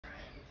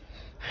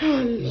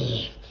Oh,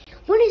 man.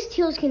 When is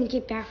Tails going to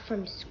get back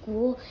from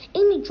school?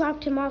 Amy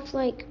dropped him off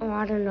like,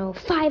 I don't know,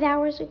 5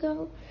 hours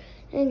ago.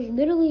 And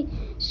literally,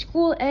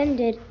 school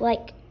ended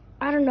like,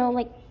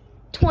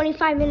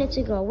 25 minutes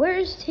ago. Where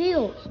is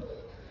Tails?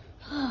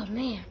 Oh,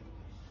 man.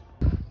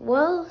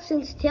 Well,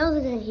 since Tails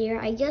isn't here,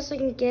 I guess I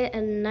can get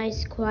a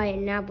nice quiet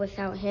nap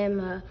without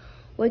him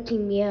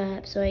waking me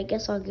up. So I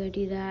guess I'll go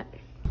do that.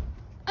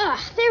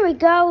 There we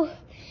go.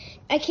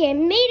 Okay, I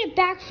made it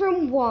back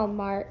from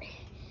Walmart.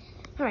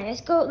 All right,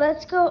 let's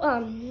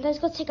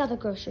go take out the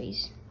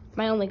groceries.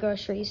 My only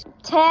groceries.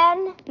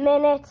 10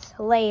 minutes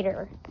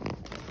later.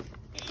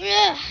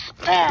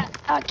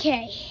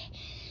 Okay,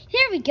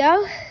 there we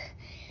go.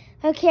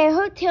 Okay, I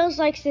hope Tails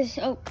likes this.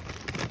 I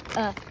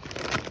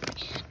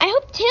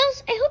hope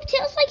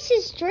Tails likes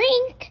his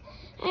drink.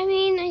 I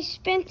mean, I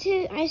spent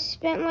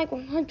like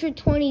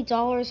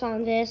 $120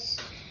 on this.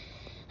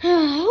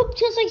 I hope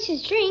Tails likes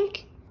his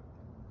drink.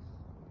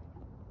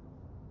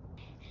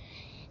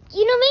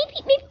 You know, maybe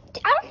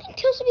I don't think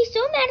Tails would be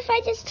so mad if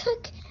I just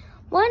took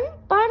one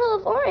bottle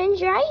of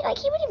orange, right? Like,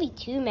 he wouldn't be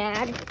too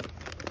mad.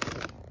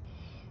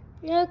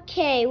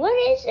 Okay, what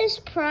is this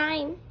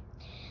Prime?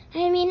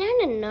 I mean, I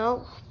don't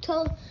know.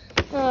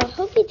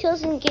 Hopefully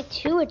Tails doesn't get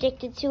too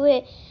addicted to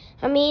it.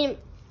 I mean,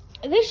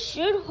 this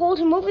should hold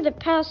him over the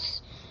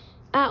past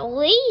at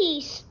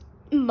least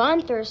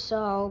month or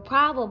so,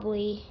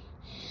 probably.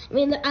 I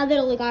mean, I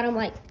literally got him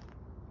like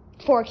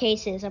 4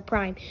 cases of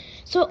Prime.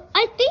 So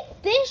I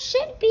think this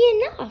should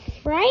be enough,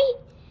 right?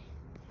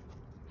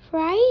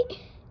 Right?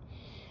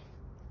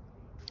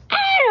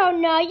 I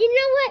don't know. You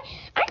know what?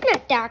 I'm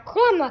not that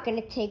cool. I'm not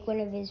going to take one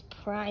of his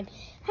Prime.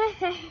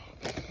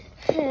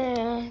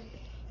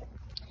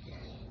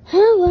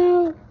 Oh,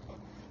 well.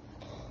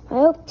 I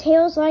hope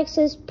Tails likes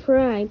his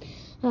Prime.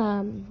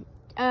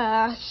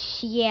 Yeah.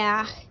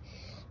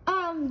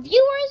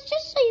 Viewers,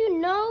 just so you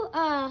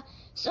know,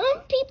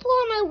 some people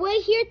on my way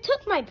here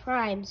took my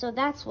Prime, so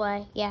that's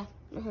why, yeah.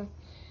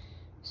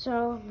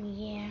 So,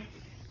 yeah.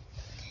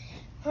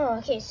 Oh,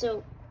 okay,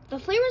 so the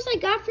flavors I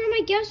got from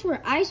my guests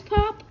were Ice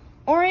Pop,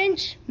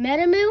 Orange,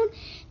 Metamoon,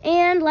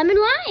 and Lemon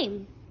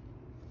Lime.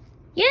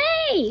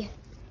 Yay!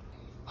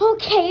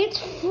 Okay, it's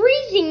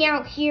freezing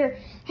out here.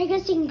 I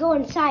guess you can go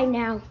inside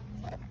now.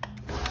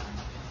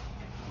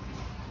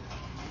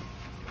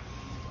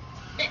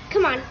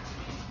 Come on.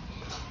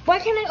 Why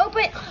can't I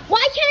open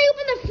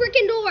the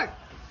freaking door?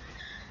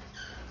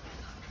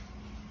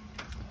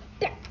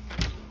 There.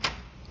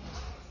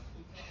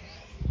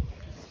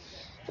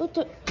 What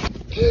the?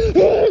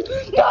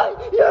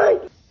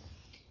 No!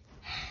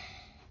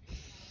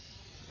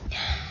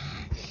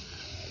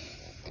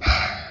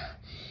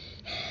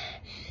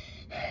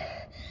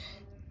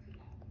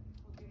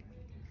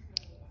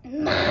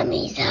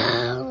 Mommy's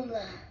home.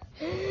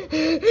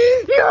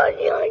 No.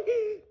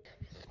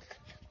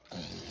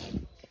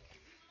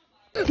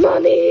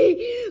 Mommy.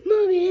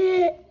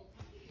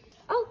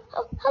 Oh,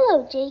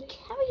 hello, Jake.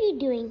 How are you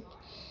doing?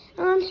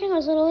 Sorry,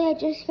 literally, I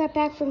just got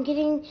back from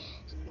getting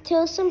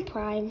Tails some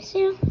Prime. So,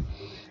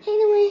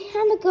 anyway,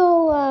 I'm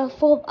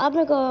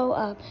gonna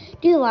go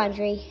do the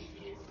laundry.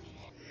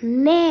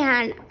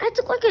 Man, I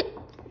took like a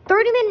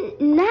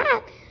 30-minute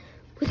nap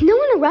with no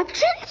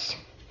interruptions.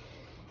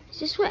 Is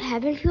this what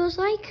heaven feels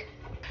like?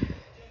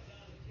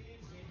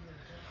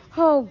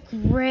 Oh,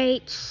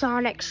 great!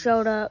 Sonic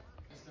showed up.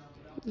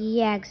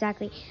 Yeah,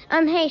 exactly.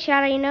 Hey,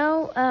 Shadow, you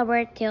know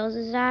where Tails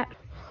is at?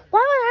 Why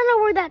would I know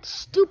where that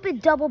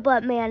stupid double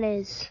butt man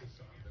is?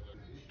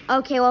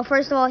 Okay, well,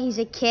 first of all, he's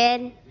a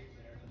kid.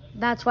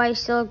 That's why he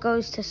still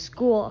goes to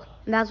school.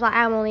 And that's why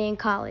I'm only in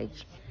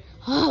college.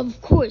 Oh,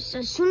 of course.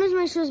 As soon as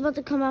my show's about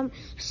to come out,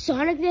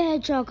 Sonic the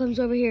Hedgehog comes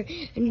over here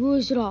and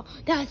rules it all.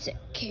 That's it.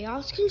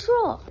 Chaos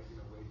Control.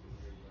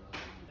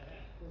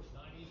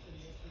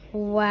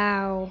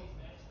 Wow.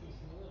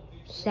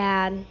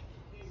 Sad.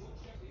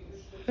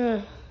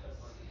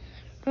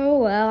 Oh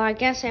well, I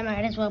guess I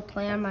might as well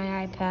play on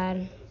my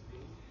iPad.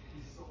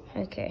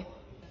 Okay.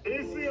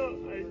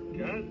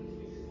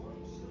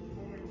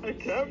 I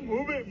can't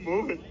move it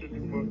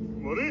anymore.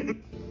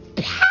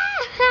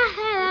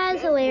 That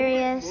was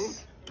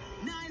hilarious.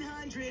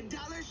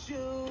 $900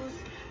 shoes.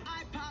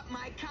 I pop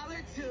my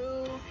collar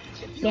too.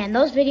 Man,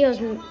 those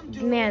videos,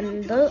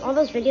 all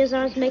those videos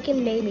I was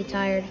making made me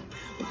tired.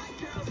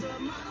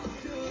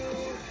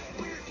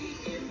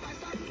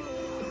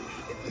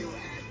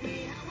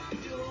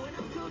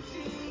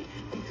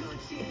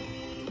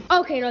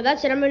 Okay, no,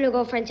 that's it. I'm gonna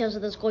go find Tails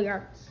at the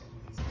schoolyard.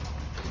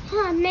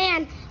 Oh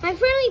man, I'm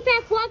finally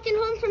back walking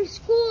home from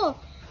school.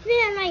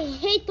 Man, I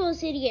hate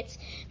those idiots.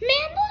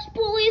 Man, those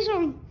bullies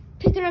are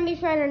picking on me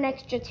for an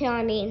extra tail.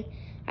 I mean,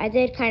 I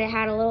did kind of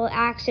had a little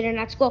accident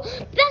at school,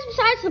 but that's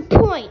besides the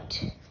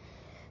point.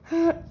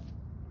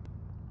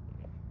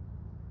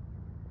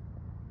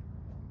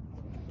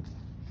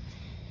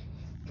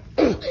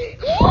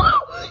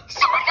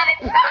 Someone got me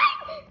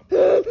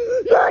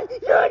Prime!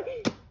 Run!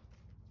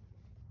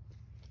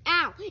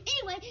 Ow.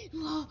 Anyway,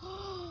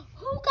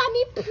 who got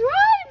me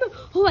Prime?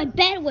 Oh, I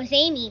bet it was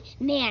Amy.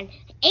 Man,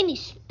 Amy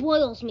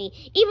spoils me.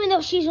 Even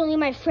though she's only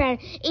my friend,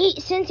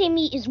 since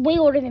Amy is way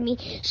older than me,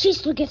 she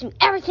still gives me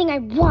everything I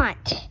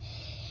want.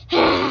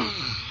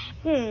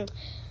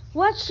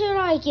 What should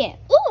I get?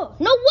 Oh,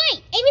 no,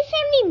 wait. Amy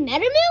found me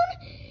Metamoon?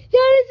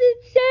 That is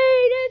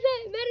insane.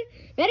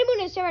 Metamoon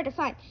is so hard to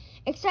find,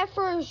 except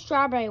for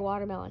strawberry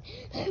watermelon.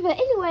 But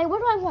anyway, what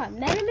do I want?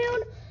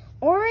 Metamoon,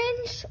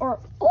 orange, or...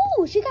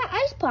 Oh, she got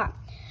Ice Pop.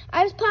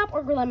 Ice Pop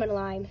or lemon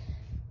lime?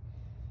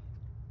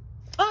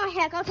 Oh,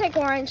 heck, I'll take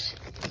orange.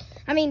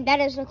 I mean, that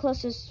is the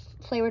closest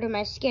flavor to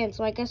my skin,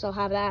 so I guess I'll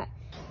have that.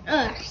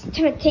 It's time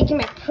to take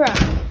my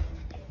prime.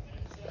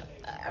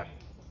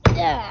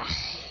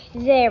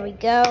 There we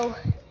go.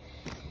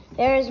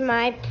 There's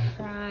my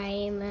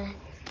prime.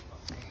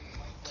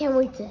 Can't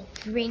wait to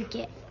drink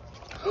it.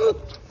 Woo!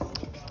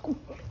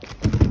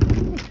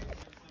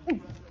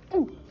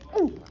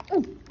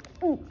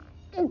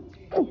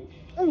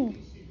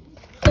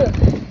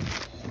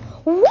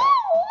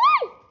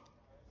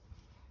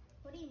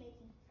 What are you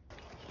making?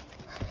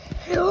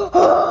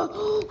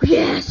 Oh,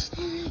 yes,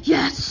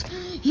 yes,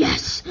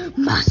 yes,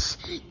 must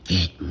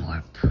get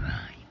more prime.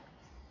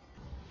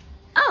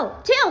 Oh,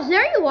 Tails,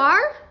 there you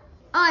are.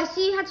 Oh, I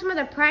see you had some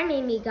other prime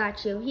Amy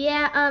got you.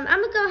 Yeah, I'm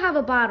gonna go have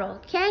a bottle,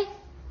 okay?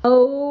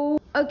 Oh,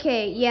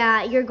 okay,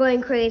 yeah, you're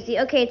going crazy.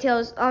 Okay,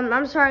 Tails,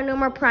 I'm sorry, no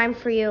more prime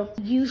for you.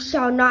 You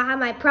shall not have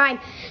my prime.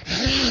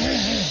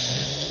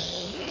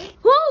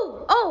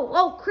 Whoa!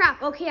 Oh,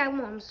 crap. Okay, I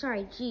won't. I'm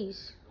sorry,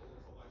 jeez.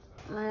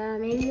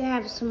 Maybe I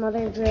have some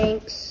other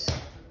drinks.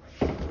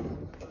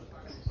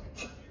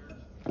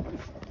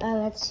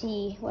 Let's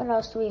see, what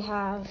else do we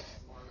have?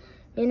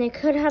 And I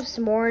could have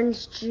some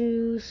orange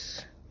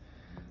juice.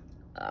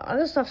 I'll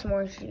just have some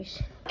orange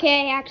juice.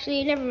 Okay,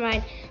 actually, never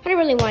mind. I don't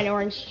really want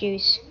orange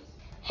juice.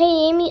 Hey,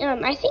 Amy,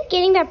 I think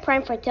getting that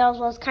prime for Tails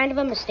was kind of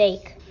a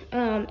mistake.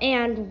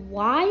 And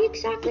why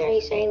exactly are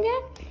you saying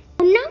that?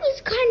 Well, now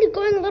he's kind of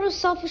going a little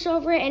selfish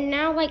over it, and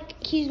now, like,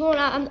 he's going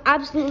out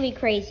absolutely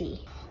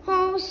crazy.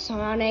 Oh,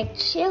 Sonic,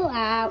 chill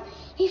out.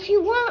 If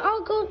you want,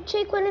 I'll go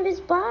take one of his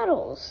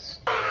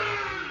bottles.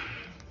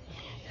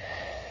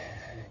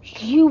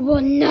 You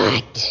will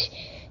not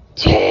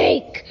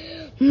take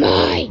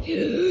my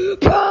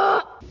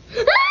prime.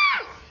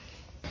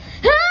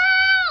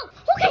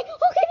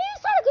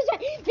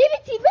 Maybe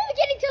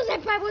getting Tails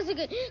that prime wasn't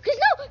good. Cause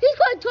no, he's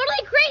going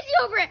totally crazy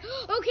over it.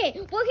 Okay,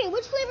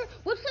 which flavor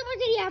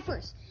did he have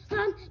first?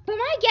 But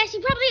my guess, he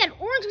probably had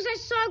orange because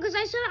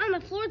I saw it on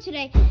the floor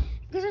today.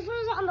 Because I saw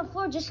it on the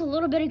floor just a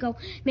little bit ago.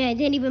 Man, I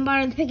didn't even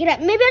bother to pick it up.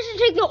 Maybe I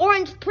should take the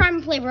orange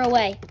prime flavor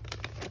away.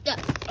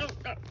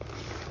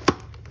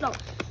 No.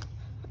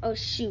 Oh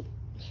shoot.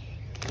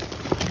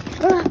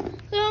 Oh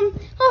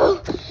no.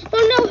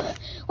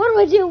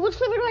 What do? Which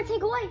flavor do I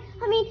take away?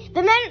 I mean,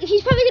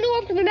 he's probably gonna go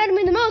after the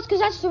Metamoon the most because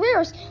that's the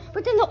rarest.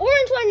 But then the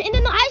orange one, and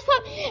then the Ice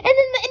Pop, and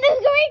then the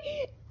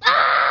green.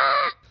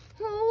 Ah!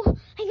 Oh,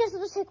 I guess I'll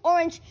just take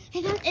orange.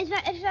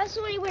 If that's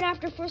the one he went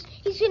after first,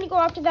 he's gonna go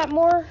after that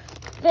more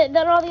than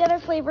all the other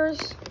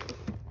flavors.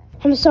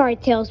 I'm sorry,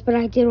 Tails, but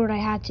I did what I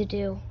had to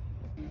do.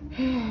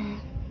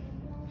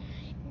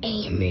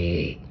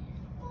 Amy.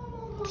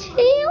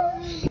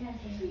 Tails?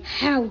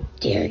 How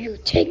dare you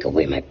take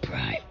away my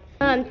prime?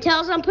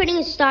 Tails, I'm putting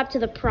a stop to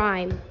the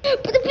prime.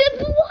 But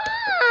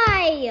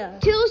why?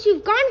 Tails,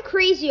 you've gone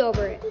crazy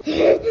over it.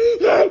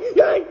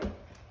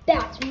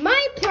 That's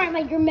my prime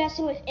that you're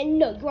messing with, and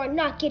no, you are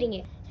not getting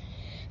it.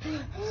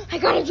 I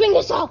gotta drink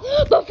this all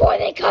before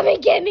they come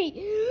and get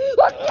me.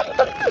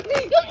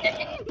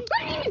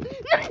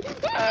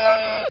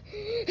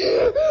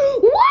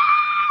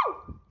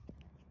 Wow!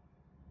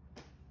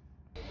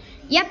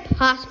 Yep,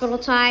 hospital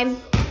time.